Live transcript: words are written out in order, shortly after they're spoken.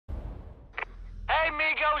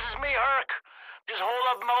Migos, it's me, Hurk. Just hold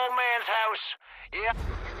up my old man's house. Yeah.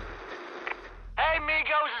 Hey,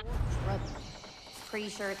 Migos. Drubman. Pretty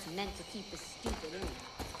sure it's meant to keep the stupid in.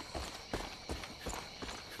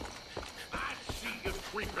 I see you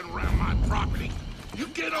creeping around my property. You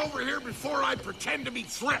get over here before I pretend to be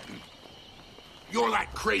threatened. You're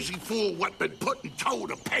that crazy fool what been putting toe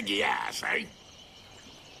to Peggy ass, eh?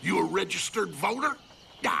 You a registered voter?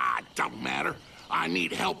 Ah, it don't matter. I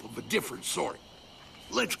need help of a different sort.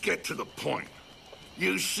 Let's get to the point.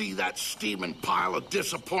 You see that steaming pile of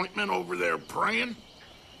disappointment over there praying?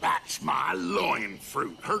 That's my loin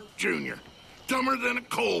fruit, Hurk Jr. Dumber than a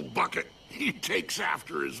coal bucket. He takes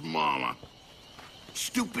after his mama.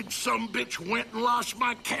 Stupid sumbitch went and lost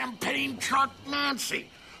my campaign truck, Nancy.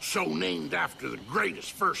 So named after the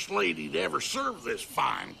greatest first lady to ever serve this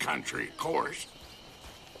fine country, of course.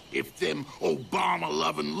 If them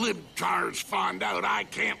Obama-loving libtards find out I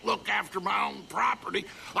can't look after my own property,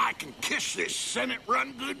 I can kiss this Senate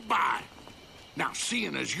run goodbye. Now,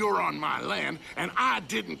 seeing as you're on my land, and I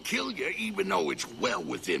didn't kill you even though it's well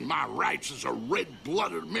within my rights as a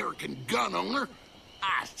red-blooded American gun owner,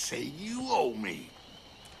 I say you owe me.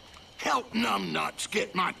 Help numbnuts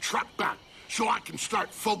get my truck back so I can start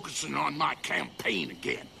focusing on my campaign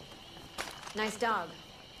again. Nice dog.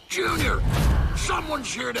 Junior!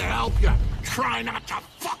 Someone's here to help you. Try not to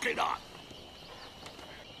fuck it up.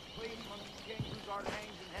 Please, Monkey King, whose art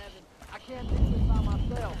hangs in heaven. I can't do this by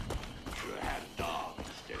myself. Should have had a dog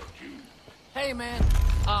instead of you. Hey, man.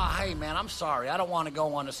 Hey, man, I'm sorry. I don't want to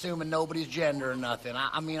go on assuming nobody's gender or nothing.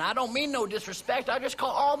 I mean, I don't mean no disrespect. I just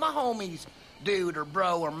call all my homies dude or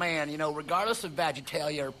bro or man, you know, regardless of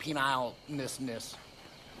vegetalia or penileness.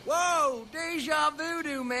 Whoa, deja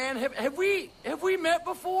voodoo, man. Have we met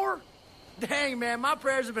before? Dang, man, my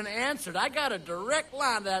prayers have been answered. I got a direct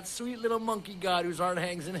line to that sweet little monkey god whose heart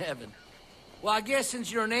hangs in heaven. Well, I guess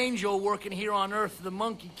since you're an angel working here on Earth, the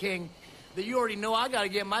Monkey King, that you already know I gotta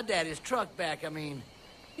get my daddy's truck back. I mean,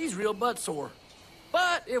 he's real butt sore.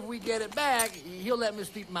 But if we get it back, he'll let me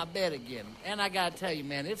sleep in my bed again. And I gotta tell you,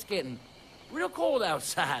 man, it's getting real cold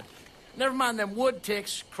outside. Never mind them wood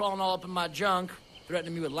ticks crawling all up in my junk,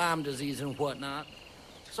 threatening me with Lyme disease and whatnot.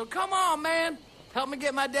 So come on, man. Help me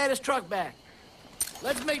get my daddy's truck back.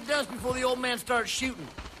 Let's make dust before the old man starts shooting.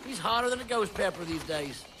 He's hotter than a ghost pepper these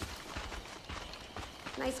days.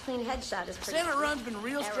 Nice clean headshot is pretty Senate sweet. run's been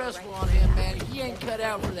real stressful right? on him, man. He ain't cut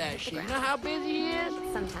out for that shit. You know how busy he is?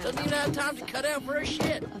 Sometimes. Doesn't even have time to cut out for his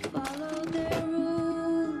shit.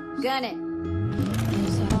 Gun it.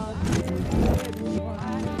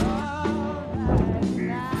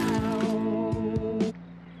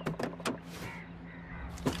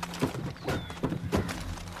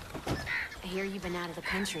 I hear you've been out of the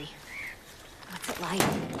country. What's it like?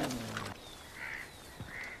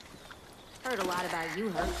 Heard a lot about you,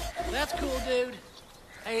 Hurk. That's cool, dude.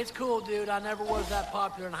 Hey, it's cool, dude. I never was that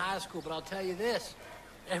popular in high school, but I'll tell you this.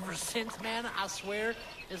 Ever since, man, I swear,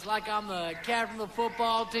 it's like I'm the captain of the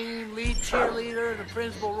football team, lead cheerleader, and the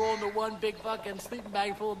principal roll into one big fucking sleeping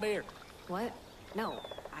bag full of beer. What? No,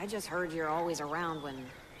 I just heard you're always around when...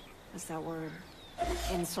 what's that word?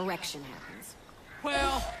 Insurrection happens.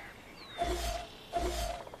 Well...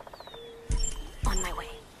 On my way.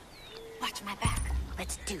 Watch my back.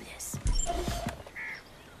 Let's do this.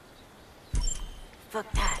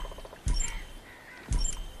 Fuck that.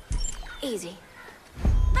 Easy.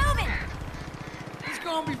 Moving! It's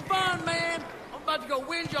gonna be fun, man. I'm about to go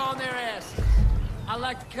whinge on their asses. I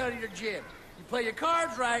like the cut of your jib. You play your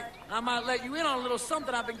cards right, I might let you in on a little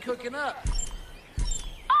something I've been cooking up.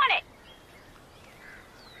 On it!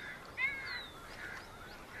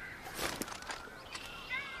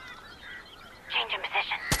 Change in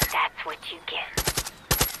position. That's what you get.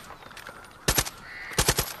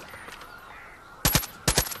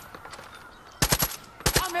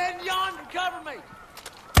 I'm heading yonder, cover me.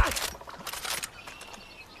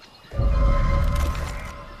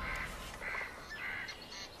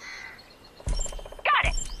 Got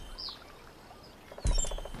it!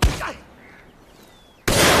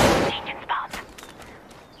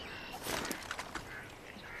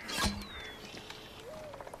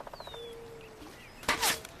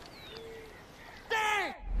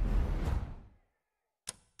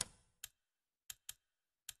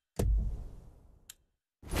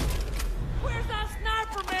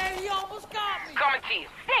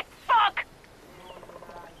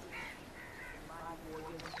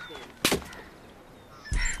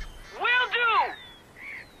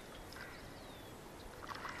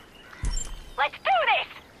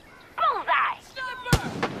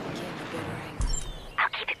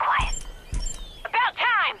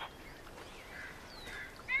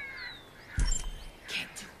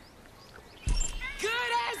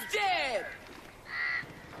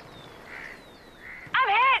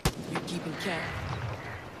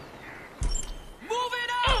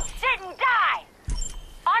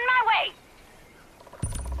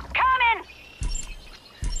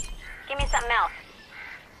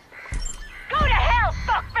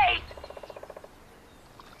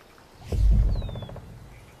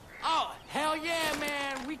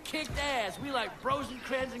 like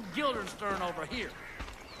Rosencrantz and Guildenstern over here.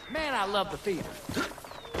 Man, I love the theater.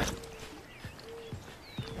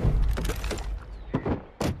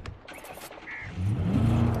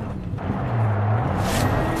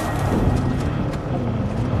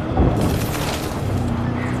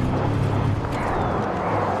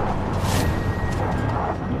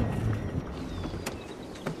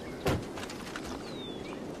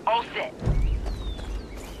 All set.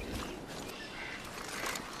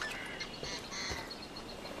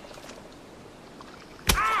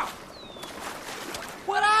 Ow!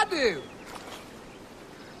 What'd I do?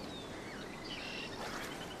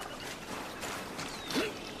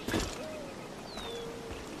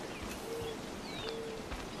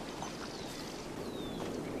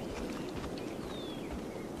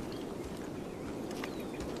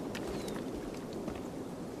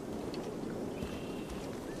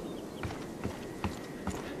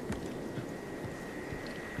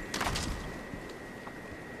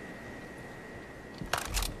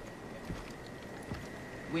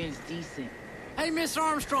 Wind's decent. Hey, Miss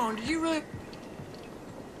Armstrong, did you really...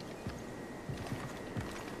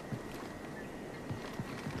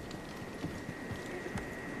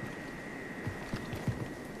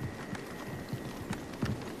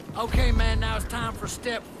 Okay, man, now it's time for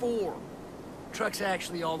step 4. Truck's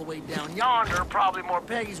actually all the way down yonder. Probably more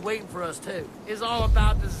Peggy's waiting for us, too. It's all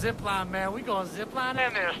about the zipline, man. We gonna zipline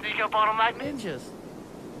in there, sneak up on them like ninjas.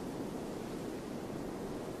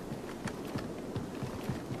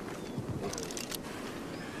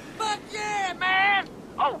 Fuck yeah, man!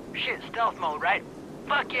 Oh, shit, stealth mode, right?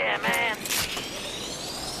 Fuck yeah, man!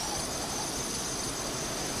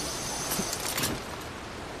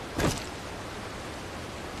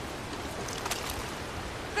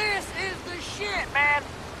 This is the shit, man!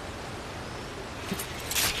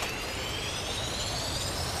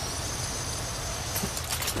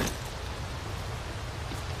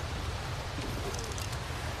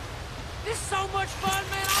 This is so much fun,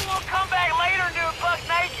 man! I want to come back later and do it buck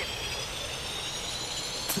naked!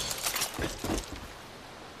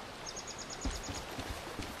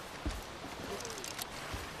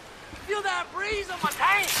 Feel that breeze on my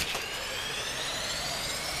tank!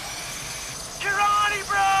 Girardi,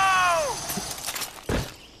 bro!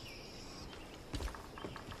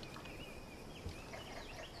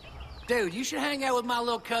 Dude, you should hang out with my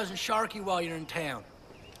little cousin Sharky while you're in town.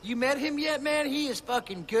 You met him yet, man? He is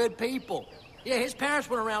fucking good people. Yeah, his parents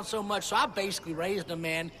weren't around so much, so I basically raised him,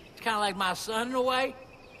 man. He's kind of like my son in a way.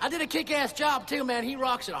 I did a kick-ass job, too, man. He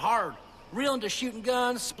rocks it hard. Real into shooting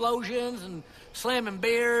guns, explosions, and slamming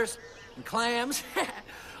beers, and clams.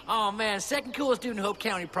 Oh, man, second coolest dude in Hope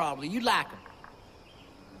County, probably. You'd like him.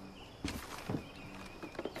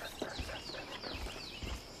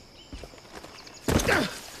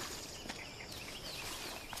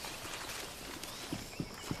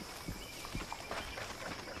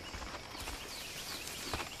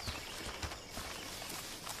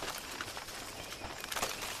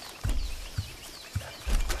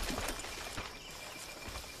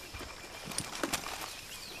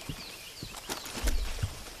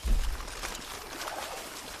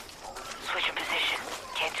 Switching position.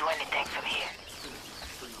 Can't do anything from here.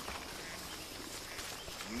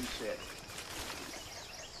 You said.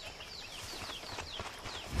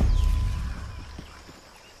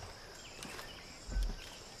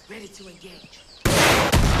 Ready to engage.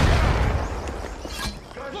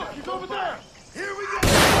 Look, he's over there! Here we go!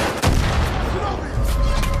 Get over here!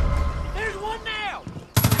 There's one now!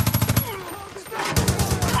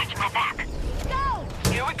 Watch my back. Go!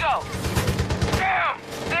 Here we go. Damn!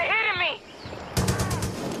 They're hitting me!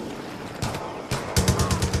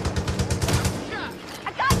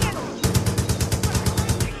 I got you!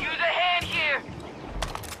 Use a hand here!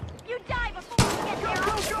 You die before we get there!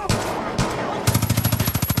 Go!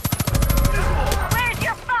 Where's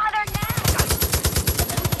your father now?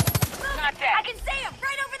 Not that. I can see him!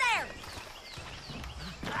 Right over there!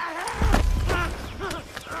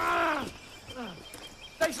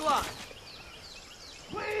 Thanks a lot.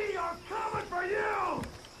 We are coming for you!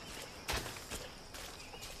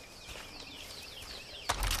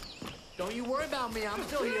 Don't you worry about me. I'm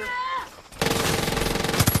still here.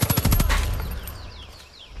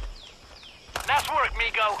 Nice work,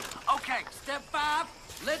 Migo. Okay, step 5.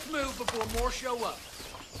 Let's move before more show up.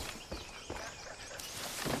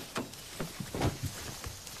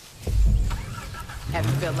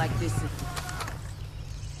 Haven't felt like this in...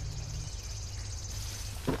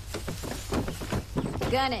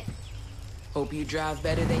 Gun it. Hope you drive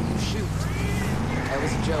better than you shoot. That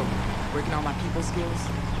was a joke. Working on my people skills.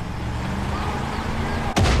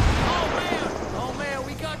 Oh man,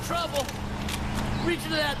 we got trouble. Reach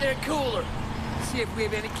into that there cooler. see if we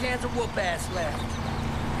have any cans of whoop-ass left.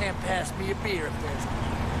 And pass me a beer if there's one.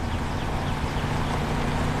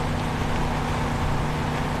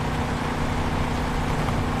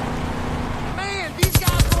 Man, these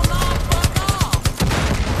guys will not fuck off!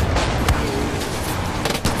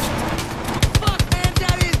 Fuck, man,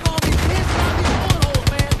 Daddy is gonna be pissed out these bullet holes,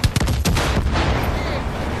 man!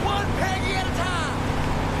 Yeah, one Peggy at a time!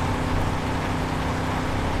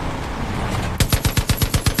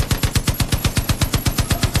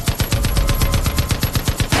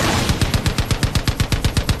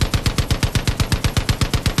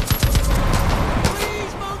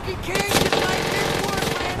 Please, Monkey King, just make this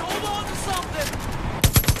work, man! Hold on to something!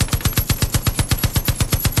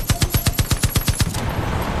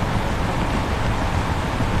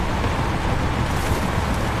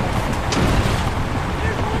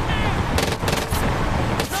 There's one there!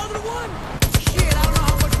 Another one? Shit, I don't know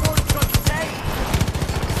how much more the truck can take.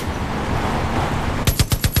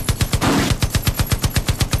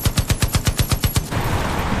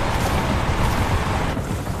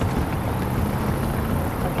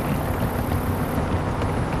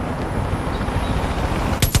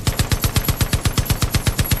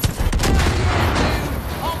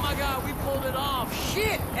 Oh my God, we pulled it off.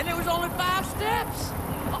 Shit, and there was only 5 steps.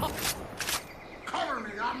 Oh. Cover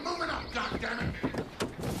me, I'm moving up, goddammit!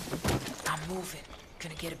 I'm moving.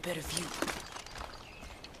 Gonna get a better view.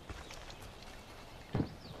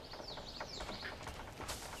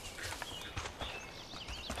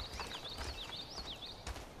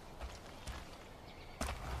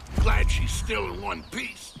 Glad she's still in one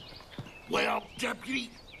piece. Well,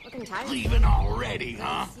 Deputy, Looking tired. leaving already,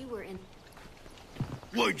 huh? See, we're in.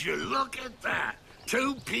 Would you look at that?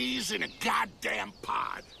 2 peas in a goddamn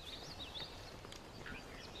pod.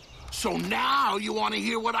 So now you want to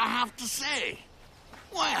hear what I have to say?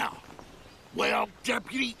 Well,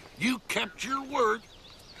 Deputy, you kept your word.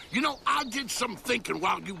 You know, I did some thinking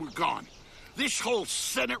while you were gone. This whole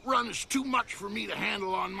Senate run is too much for me to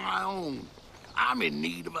handle on my own. I'm in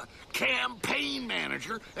need of a campaign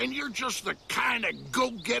manager, and you're just the kind of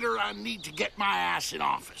go-getter I need to get my ass in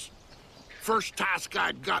office. First task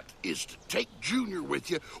I've got is to take Junior with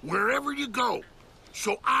you wherever you go,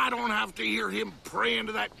 so I don't have to hear him praying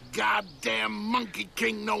to that goddamn Monkey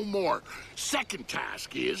King no more. Second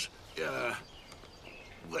task is, let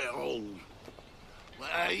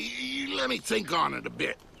me think on it a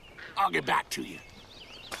bit. I'll get back to you.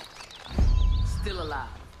 Still alive.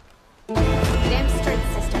 Damn straight,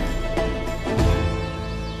 sister.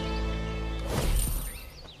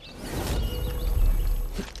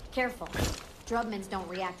 Careful. Drubmans don't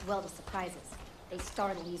react well to surprises. They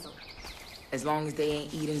startle easily. As long as they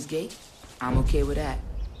ain't Eden's Gate, I'm okay with that.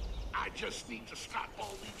 I just need to stop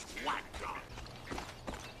all these whack jobs.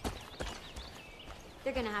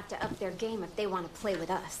 They're gonna have to up their game if they want to play with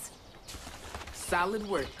us. Solid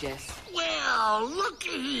work, Jess. Well,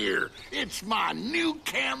 looky here. It's my new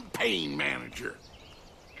campaign manager.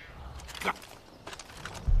 Go-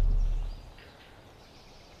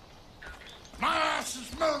 My ass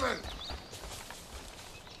is moving.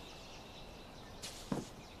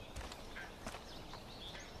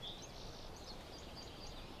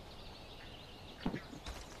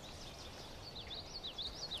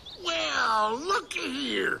 Well, looky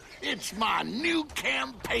here. It's my new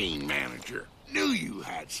campaign manager. Knew you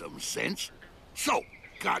had some sense. So,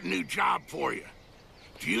 got a new job for you.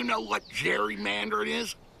 Do you know what gerrymandering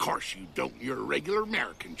is? Of course you don't. You're a regular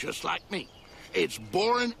American, just like me. It's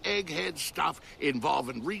boring egghead stuff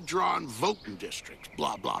involving redrawn voting districts,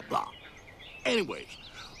 blah, blah, blah. Anyways,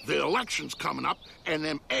 the election's coming up, and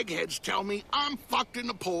them eggheads tell me I'm fucked in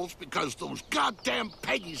the polls because those goddamn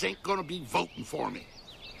Peggies ain't gonna be voting for me.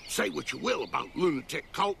 Say what you will about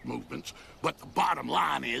lunatic cult movements, but the bottom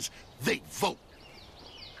line is they vote.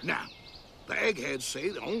 Now, the eggheads say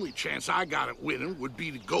the only chance I got at winning would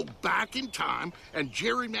be to go back in time and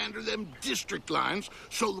gerrymander them district lines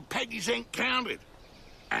so the Peggies ain't counted.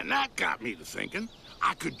 And that got me to thinking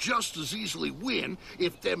I could just as easily win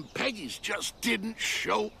if them Peggies just didn't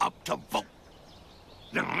show up to vote.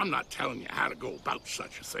 Now, I'm not telling you how to go about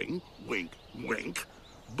such a thing, wink, wink,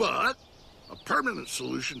 but a permanent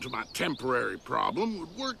solution to my temporary problem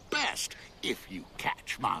would work best, if you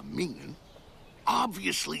catch my meaning.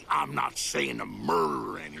 Obviously, I'm not saying to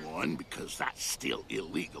murder anyone, because that's still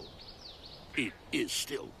illegal. It is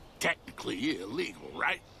still technically illegal,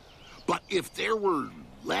 right? But if there were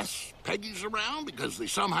less Peggies around because they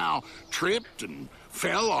somehow tripped and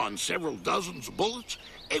fell on several dozens of bullets,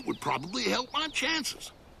 it would probably help my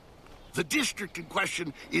chances. The district in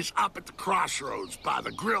question is up at the crossroads by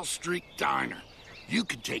the Grill Street Diner. You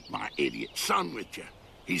could take my idiot son with you.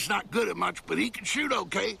 He's not good at much, but he can shoot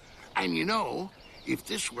okay. And you know, if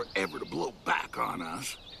this were ever to blow back on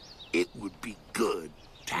us, it would be good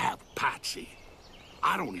to have Patsy.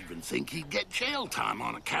 I don't even think he'd get jail time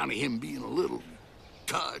on account of him being a little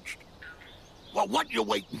touched. Well, what you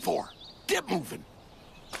waiting for? Get moving.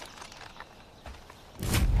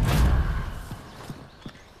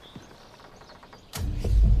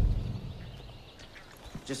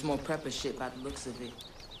 Just more prepper shit by the looks of it.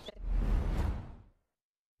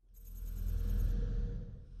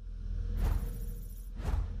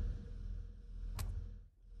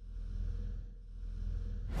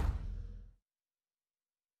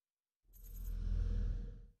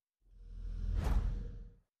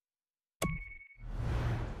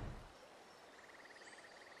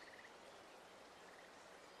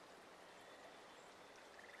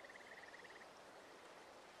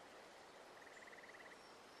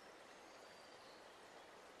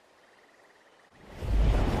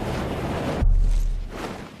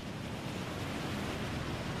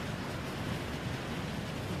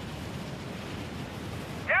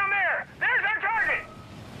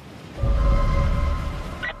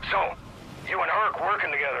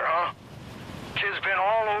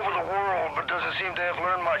 Seem to have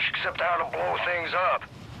learned much except how to blow things up.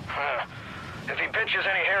 If he pitches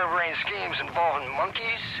any harebrained schemes involving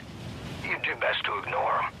monkeys, you'd do best to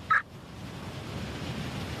ignore him.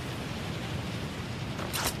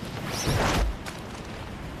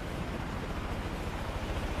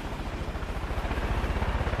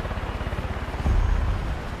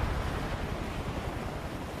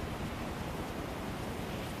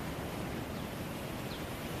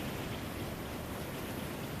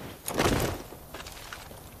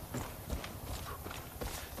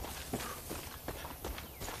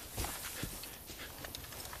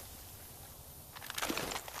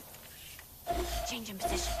 Changing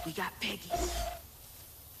position. We got piggies.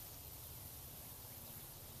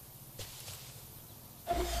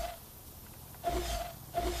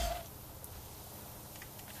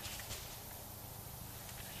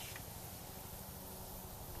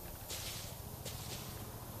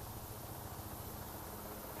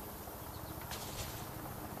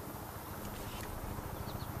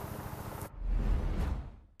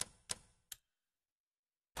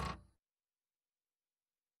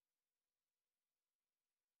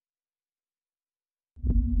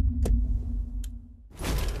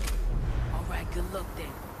 Good look then.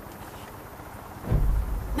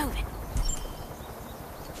 Move it.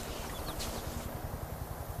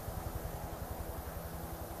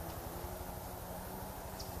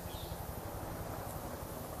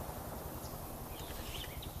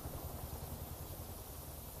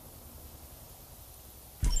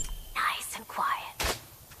 Nice and quiet.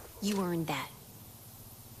 You earned that.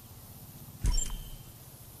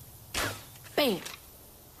 Bam.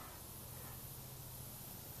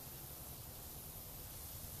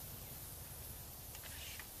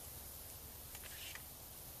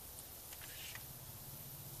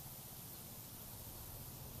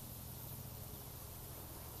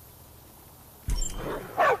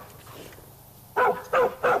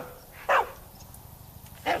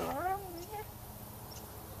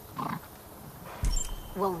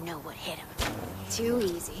 Won't know what hit him. Too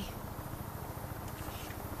easy.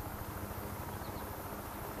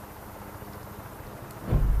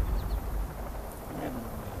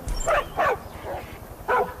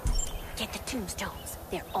 Get the tombstones.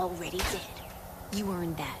 They're already dead. You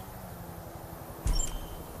earned that.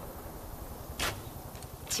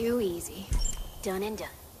 Too easy. Done and done.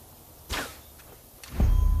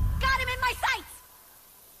 Got him in my sights!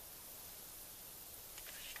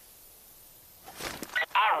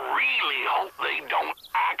 Hope they don't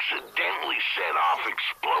accidentally set off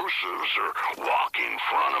explosives or walk in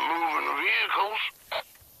front of moving vehicles.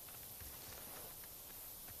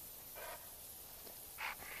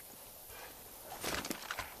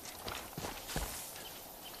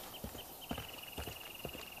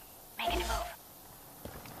 Making a move.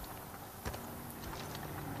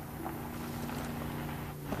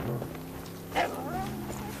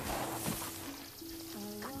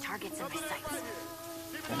 Targets in my sights.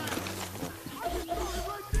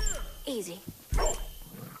 Easy.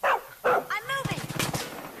 I'm moving!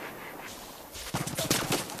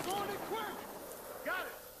 Got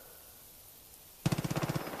it!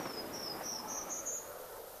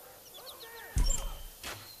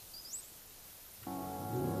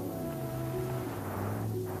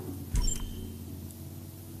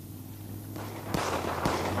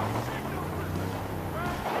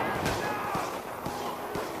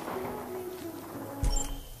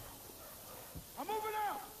 I'm moving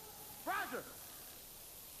out! Roger!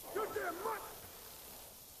 Shoot them, mutt!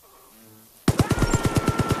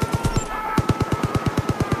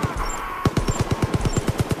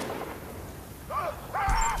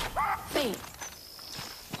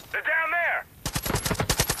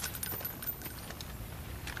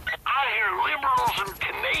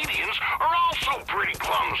 also pretty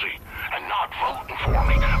clumsy and not voting for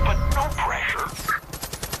me, but no pressure.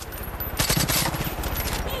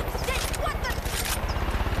 Eat shit! What the?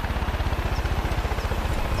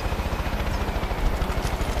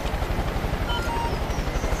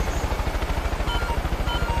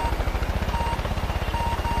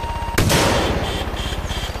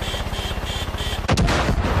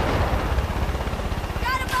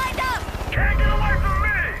 Got him lined up! Can't get away from me!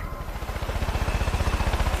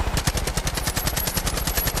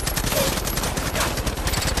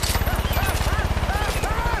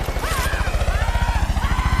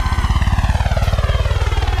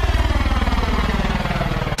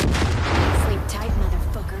 Sleep tight,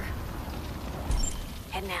 motherfucker.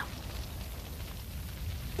 Heading out.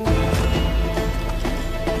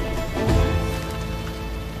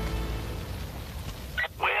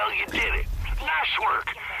 Well, you did it. Nice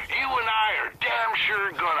work. You and I are damn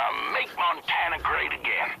sure gonna make Montana great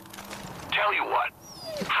again. Tell you what,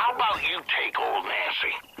 how about you take old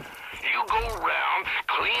Nancy? You go around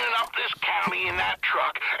cleaning up this county in that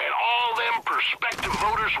truck, and all them prospective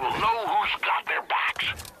voters will know who's got their backs.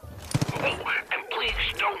 Oh, and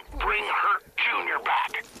please don't bring Hurk Jr.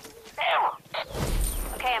 back. Ever.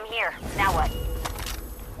 Okay, I'm here. Now what?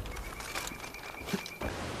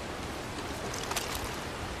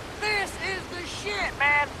 This is the shit,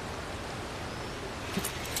 man!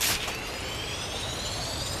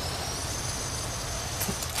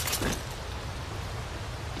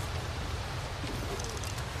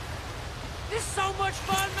 This is so much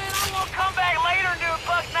fun, man! I want to come back later and do it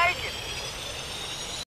buck naked!